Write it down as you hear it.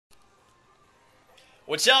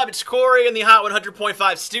What's up? It's Corey in the Hot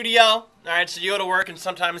 100.5 studio. Alright, so you go to work and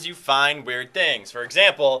sometimes you find weird things. For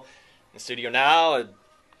example, in the studio now, a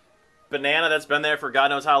banana that's been there for God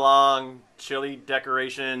knows how long, chili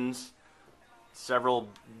decorations, several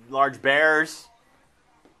large bears.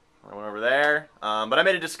 I went over there. But I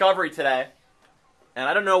made a discovery today, and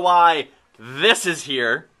I don't know why this is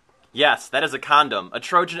here. Yes, that is a condom, a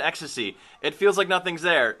Trojan Ecstasy. It feels like nothing's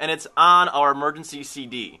there, and it's on our emergency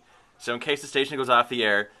CD. So in case the station goes off the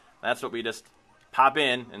air, that's what we just pop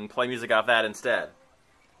in and play music off that instead.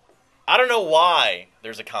 I don't know why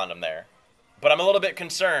there's a condom there, but I'm a little bit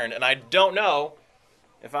concerned, and I don't know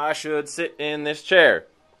if I should sit in this chair.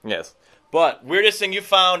 Yes. But weirdest thing you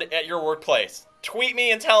found at your workplace. Tweet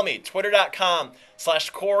me and tell me.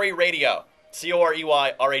 Twitter.com/CoreyRadio.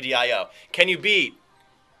 CoreyRadio. Can you beat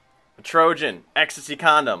a Trojan Ecstasy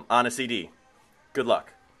condom on a CD? Good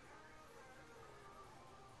luck.